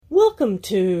Welcome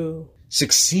to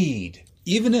Succeed,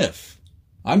 Even If.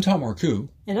 I'm Tom Marcoux.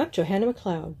 And I'm Johanna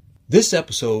McLeod. This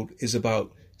episode is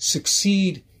about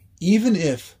succeed even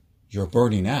if you're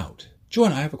burning out.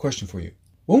 Joanna, I have a question for you.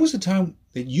 When was the time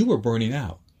that you were burning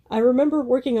out? I remember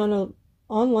working on an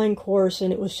online course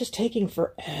and it was just taking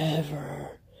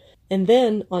forever. And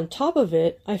then on top of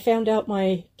it, I found out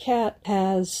my cat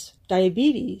has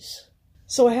diabetes.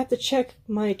 So I have to check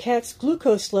my cat's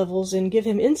glucose levels and give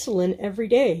him insulin every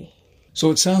day. So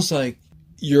it sounds like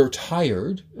you're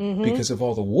tired because of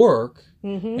all the work,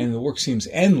 and the work seems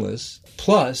endless.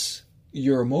 Plus,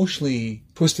 you're emotionally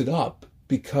twisted up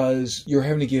because you're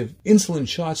having to give insulin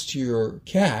shots to your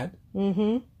cat.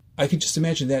 I could just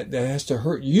imagine that has to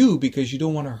hurt you because you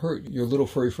don't want to hurt your little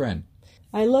furry friend.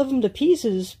 I love him to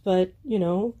pieces, but,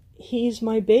 he's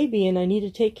my baby and I need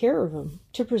to take care of him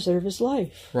to preserve his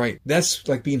life. Right. That's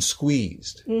like being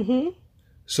squeezed.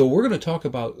 So we're going to talk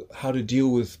about how to deal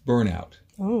with burnout.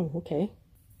 Oh, okay.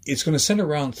 It's going to center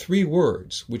around 3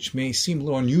 words, which may seem a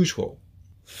little unusual.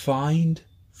 Find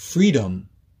freedom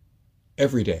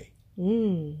every day.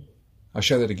 I'll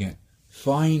share that again.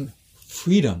 Find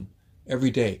freedom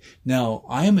every day. Now,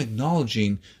 I am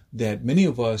acknowledging that many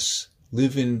of us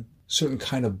live in certain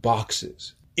kind of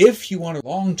boxes. If you want a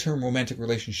long-term romantic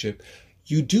relationship,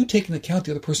 you do take into account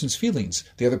the other person's feelings,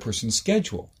 the other person's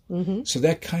schedule. So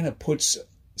that kind of puts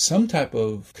some type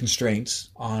of constraints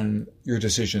on your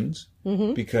decisions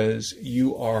because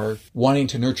you are wanting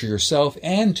to nurture yourself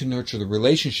and to nurture the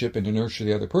relationship and to nurture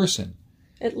the other person.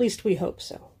 At least we hope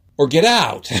so. Or get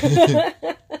out.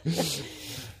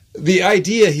 The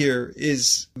idea here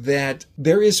is that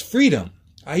there is freedom.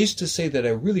 I used to say that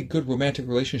a really good romantic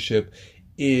relationship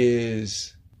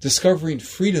is discovering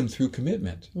freedom through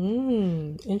commitment.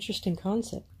 Interesting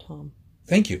concept, Tom.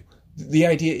 Thank you. The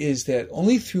idea is that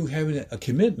only through having a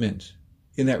commitment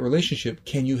in that relationship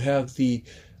can you have the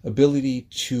ability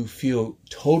to feel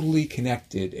totally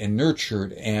connected and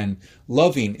nurtured and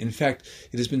loving. In fact,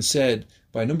 it has been said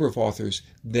by a number of authors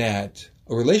that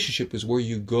a relationship is where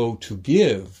you go to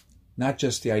give, not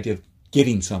just the idea of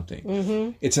getting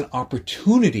something. It's an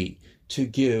opportunity to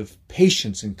give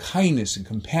patience and kindness and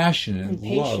compassion and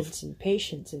love.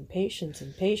 Patience.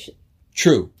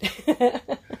 True.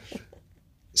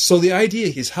 So the idea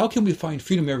is, how can we find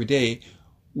freedom every day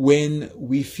when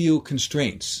we feel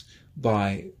constraints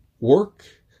by work,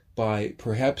 by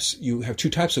perhaps you have 2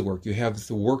 types of work. You have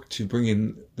the work to bring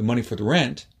in the money for the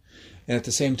rent, and at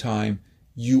the same time,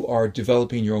 you are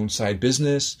developing your own side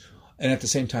business. And at the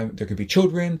same time, there could be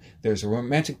children, there's a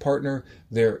romantic partner,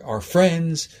 there are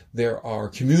friends, there are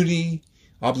community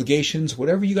obligations,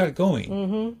 whatever you got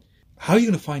going. How are you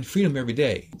going to find freedom every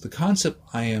day? The concept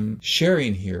I am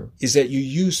sharing here is that you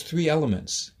use 3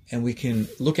 elements, and we can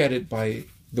look at it by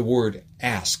the word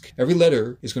ask. Every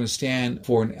letter is going to stand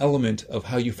for an element of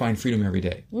how you find freedom every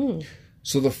day.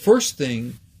 So the first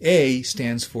thing, A,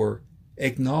 stands for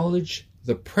acknowledge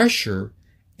the pressure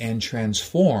and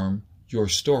transform your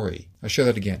story. I'll share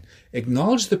that again.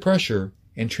 Acknowledge the pressure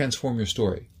and transform your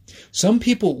story. Some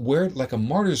people wear it like a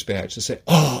martyr's badge to say,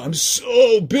 "Oh, I'm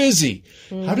so busy."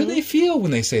 How do they feel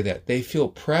when they say that? They feel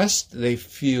pressed. They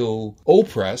feel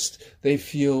oppressed. They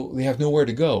feel they have nowhere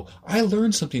to go. I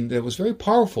learned something that was very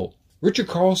powerful. Richard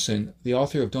Carlson, the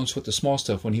author of Don't Sweat the Small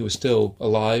Stuff when he was still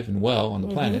alive and well on the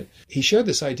planet, he shared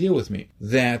this idea with me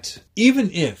that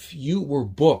even if you were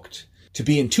booked to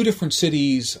be in 2 different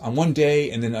cities on one day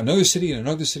and then another city and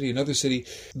another city, another city,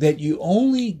 that you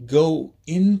only go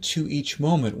into each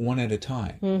moment one at a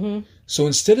time. So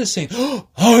instead of saying, "Oh,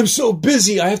 I'm so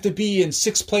busy, I have to be in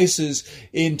 6 places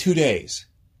in 2 days,"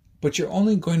 but you're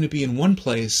only going to be in one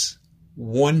place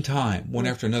one time, one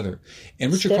after another.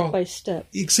 And Richard Step by step.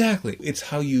 Exactly. It's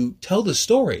how you tell the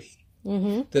story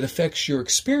that affects your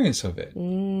experience of it.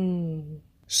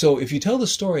 So if you tell the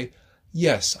story,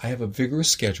 yes, I have a vigorous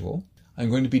schedule. I'm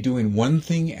going to be doing one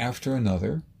thing after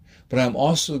another, but I'm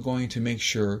also going to make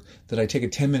sure that I take a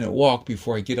 10-minute walk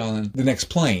before I get on the next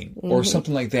plane or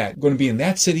something like that. I'm going to be in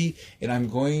that city, and I'm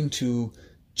going to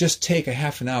just take a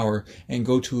half an hour and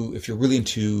go to, if you're really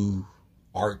into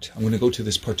art, I'm going to go to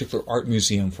this particular art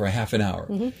museum for a half an hour.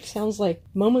 Sounds like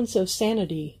moments of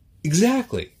sanity.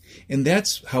 Exactly. And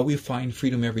that's how we find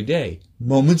freedom every day.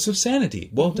 Moments of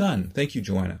sanity. Well done. Thank you,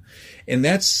 Joanna. And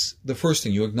that's the first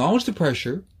thing. You acknowledge the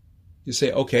pressure. You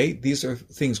say, okay, these are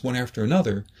things one after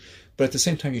another. But at the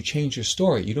same time, you change your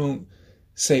story. You don't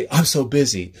say, "I'm so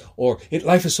busy," or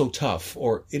 "life is so tough,"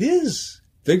 or "it is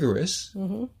vigorous."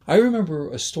 I remember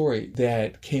a story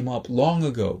that came up long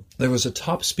ago. There was a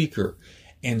top speaker,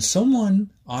 and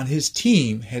someone on his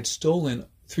team had stolen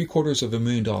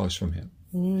 $750,000 from him.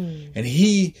 And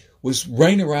he was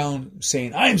running around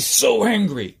saying, I'm so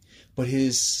angry. But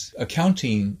his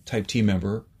accounting type team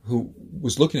member who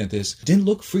was looking at this didn't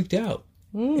look freaked out.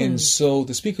 And so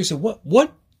the speaker said,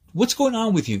 what's going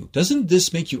on with you? Doesn't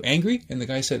this make you angry? And the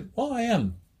guy said, well, I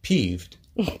am peeved.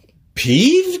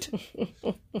 Peeved?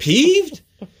 Peeved?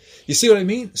 You see what I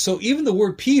mean? So even the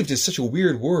word peeved is such a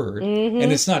weird word.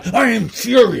 And it's not, I am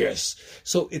furious.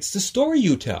 So it's the story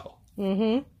you tell.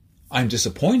 I'm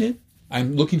disappointed.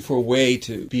 I'm looking for a way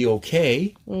to be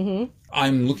okay.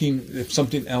 I'm looking, if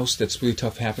something else that's really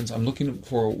tough happens, I'm looking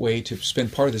for a way to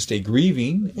spend part of this day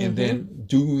grieving and then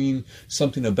doing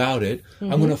something about it.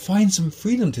 I'm going to find some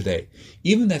freedom today.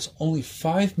 Even that's only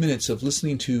 5 minutes of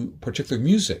listening to particular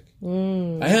music.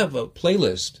 I have a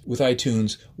playlist with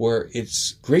iTunes where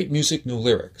it's great music, no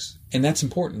lyrics. And that's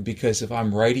important because if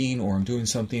I'm writing or I'm doing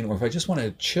something or if I just want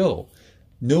to chill,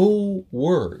 no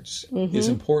words is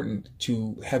important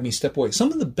to have me step away.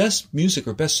 Some of the best music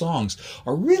or best songs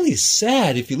are really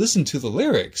sad if you listen to the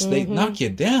lyrics. They knock you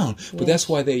down, but that's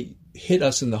why they hit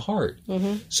us in the heart.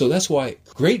 So that's why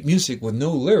great music with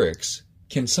no lyrics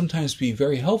can sometimes be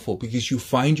very helpful because you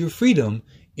find your freedom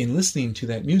in listening to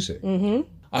that music.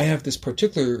 I have this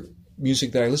particular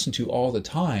music that I listen to all the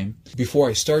time before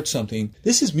I start something.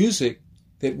 This is music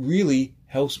that really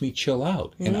helps me chill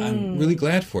out, and I'm really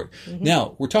glad for it.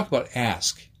 Now, we're talking about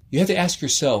ask. You have to ask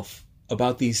yourself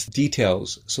about these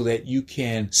details so that you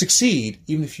can succeed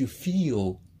even if you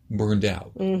feel burned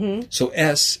out. So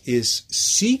S is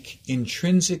seek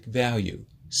intrinsic value.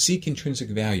 Seek intrinsic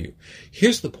value.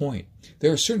 Here's the point.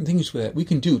 There are certain things that we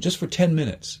can do just for 10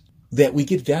 minutes that we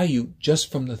get value just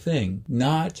from the thing,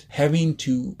 not having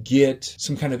to get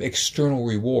some kind of external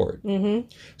reward.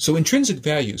 So intrinsic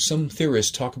value, some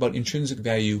theorists talk about intrinsic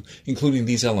value including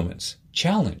these elements: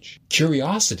 challenge,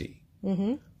 curiosity,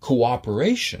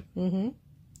 cooperation,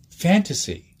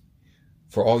 fantasy,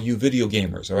 for all you video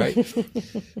gamers, all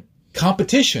right?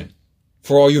 Competition,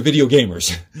 for all you video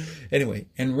gamers. Anyway,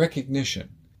 and recognition.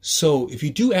 So if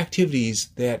you do activities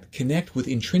that connect with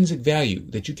intrinsic value,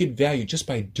 that you get value just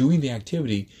by doing the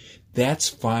activity, that's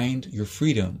find your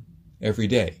freedom every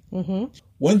day.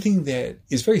 One thing that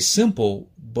is very simple,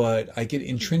 but I get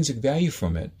intrinsic value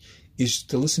from it, is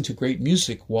to listen to great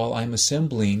music while I'm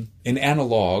assembling an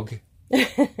analog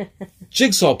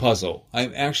jigsaw puzzle.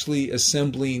 I'm actually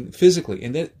assembling physically,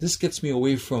 and this gets me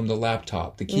away from the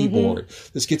laptop, the keyboard.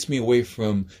 This gets me away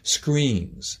from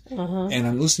screens, and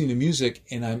I'm listening to music,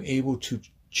 and I'm able to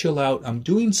chill out. I'm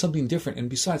doing something different, and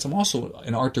besides, I'm also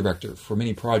an art director for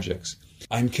many projects.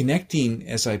 I'm connecting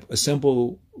as I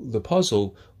assemble the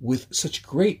puzzle with such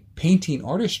great painting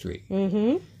artistry.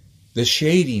 The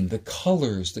shading, the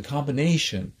colors, the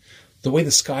combination, the way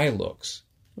the sky looks.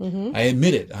 I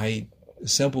admit it. I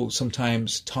assemble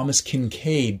sometimes Thomas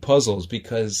Kinkade puzzles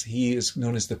because he is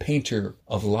known as the painter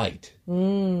of light.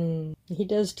 He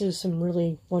does do some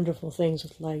really wonderful things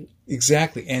with light.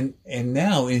 Exactly. And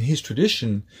now in his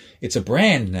tradition, it's a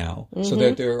brand now, so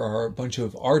that there are a bunch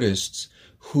of artists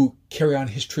who carry on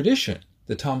his tradition,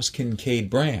 the Thomas Kinkade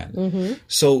brand.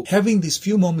 So having these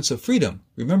few moments of freedom,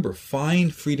 remember,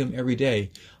 find freedom every day.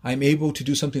 I'm able to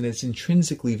do something that's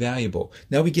intrinsically valuable.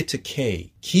 Now we get to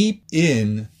K. Keep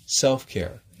in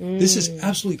self-care. This is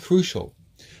absolutely crucial.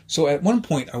 So at one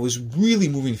point, I was really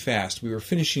moving fast. We were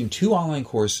finishing 2 online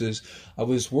courses. I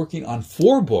was working on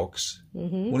 4 books.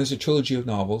 One is a trilogy of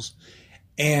novels.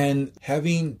 And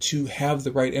having to have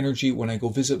the right energy when I go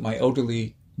visit my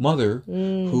elderly mother,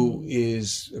 who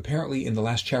is apparently in the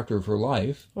last chapter of her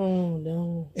life. Oh,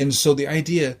 no. And so the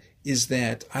idea is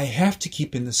that I have to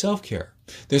keep in the self-care.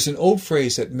 There's an old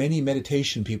phrase that many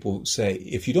meditation people say: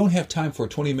 if you don't have time for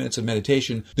 20 minutes of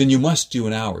meditation, then you must do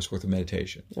an hour's worth of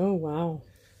meditation. Oh, wow.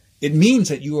 It means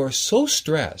that you are so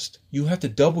stressed, you have to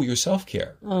double your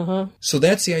self-care. So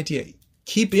that's the idea.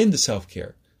 Keep in the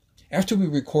self-care. After we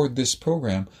record this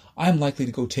program, I'm likely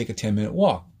to go take a 10-minute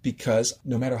walk because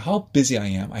no matter how busy I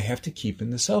am, I have to keep in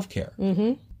the self-care.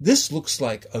 This looks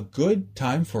like a good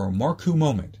time for a Marku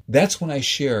moment. That's when I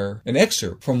share an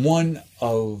excerpt from one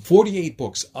of 48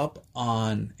 books up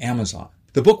on Amazon.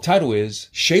 The book title is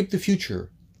Shape the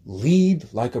Future,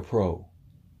 Lead Like a Pro.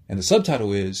 And the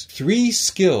subtitle is 3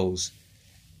 Skills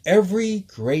Every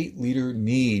Great Leader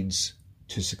Needs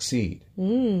to Succeed.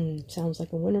 Sounds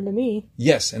like a winner to me.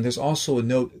 Yes, and there's also a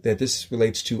note that this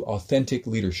relates to authentic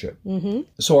leadership.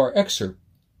 So our excerpt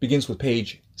begins with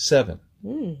page 7.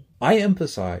 I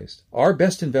emphasized our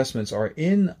best investments are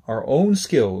in our own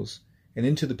skills and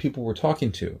into the people we're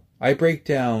talking to. I break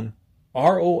down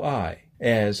ROI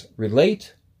as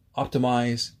relate,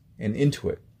 optimize, and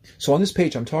intuit. So on this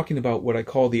page, I'm talking about what I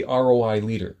call the ROI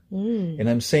leader. And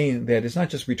I'm saying that it's not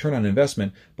just return on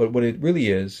investment, but what it really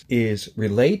is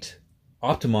relate,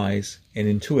 optimize, and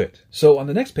intuit. So on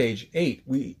the next page, 8,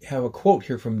 we have a quote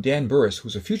here from Dan Burris,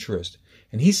 who's a futurist.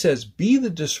 And he says, be the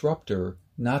disruptor,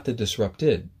 not the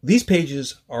disrupted. These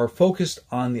pages are focused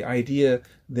on the idea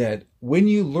that when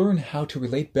you learn how to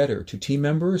relate better to team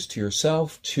members, to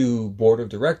yourself, to board of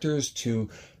directors, to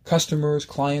customers,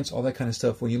 clients, all that kind of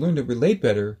stuff, when you learn to relate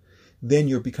better, then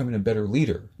you're becoming a better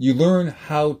leader. You learn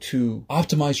how to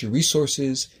optimize your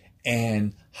resources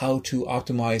and how to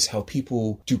optimize how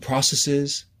people do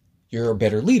processes. You're a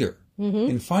better leader.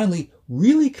 And finally,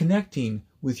 really connecting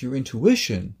with your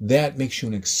intuition, that makes you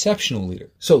an exceptional leader.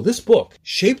 So this book,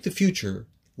 Shape the Future,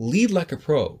 Lead Like a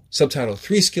Pro, subtitle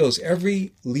 3 Skills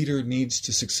Every Leader Needs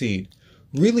to Succeed,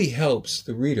 really helps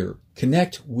the reader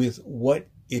connect with what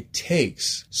it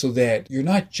takes so that you're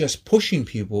not just pushing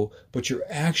people, but you're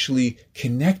actually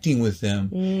connecting with them.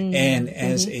 And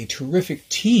as a terrific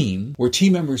team, where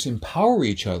team members empower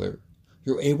each other,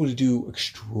 you're able to do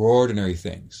extraordinary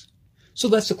things. So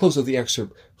that's the close of the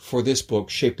excerpt for this book,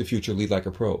 Shape the Future, Lead Like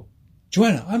a Pro.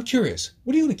 Joanna, I'm curious,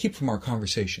 what do you want to keep from our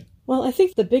conversation? Well, I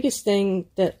think the biggest thing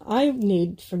that I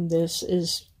need from this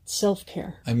is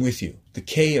self-care. I'm with you. The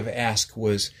K of ask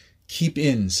was keep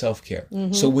in self-care.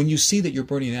 So when you see that you're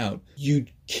burning out, you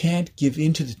can't give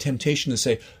in to the temptation to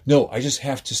say, no, I just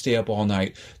have to stay up all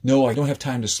night. No, I don't have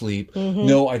time to sleep.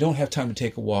 No, I don't have time to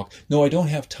take a walk. No, I don't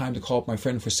have time to call up my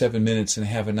friend for 7 minutes and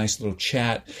have a nice little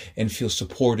chat and feel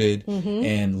supported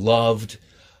and loved.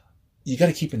 You got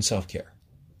to keep in self-care.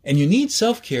 And you need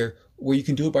self-care where you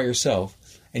can do it by yourself.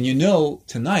 And you know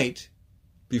tonight,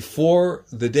 before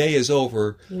the day is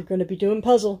over, you're going to be doing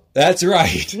puzzle. That's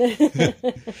right.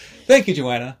 Thank you,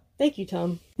 Joanna. Thank you,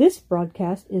 Tom. This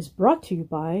broadcast is brought to you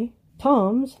by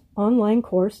Tom's online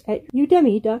course at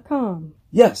udemy.com.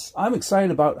 Yes, I'm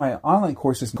excited about my online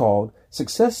courses called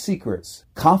Success Secrets,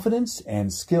 Confidence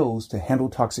and Skills to Handle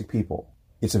Toxic People.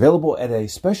 It's available at a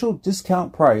special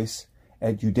discount price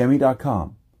at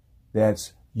udemy.com.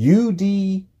 That's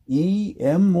udemy.com.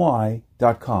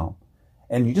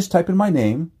 And you just type in my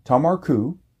name, Tom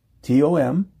Marcoux,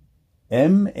 TOMMARCOUX,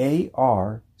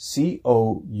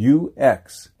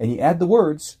 and you add the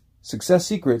words Success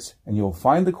Secrets, and you'll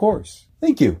find the course.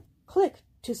 Thank you. Click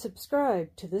to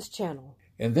subscribe to this channel.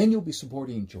 And then you'll be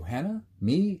supporting Johanna,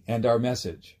 me, and our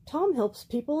message. Tom helps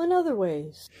people in other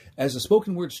ways. As a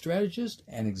spoken word strategist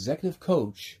and executive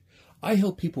coach, I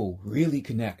help people really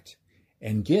connect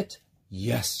and get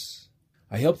yes.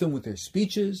 I help them with their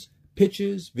speeches,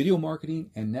 pitches, video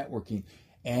marketing, and networking,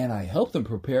 and I help them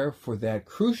prepare for that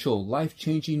crucial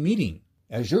life-changing meeting.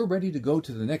 As you're ready to go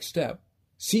to the next step,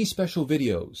 see special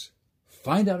videos,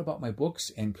 find out about my books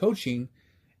and coaching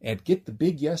at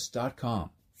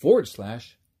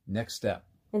getthebigyes.com/next step.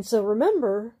 And so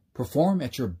remember, perform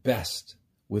at your best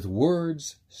with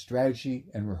words, strategy,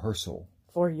 and rehearsal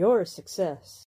for your success.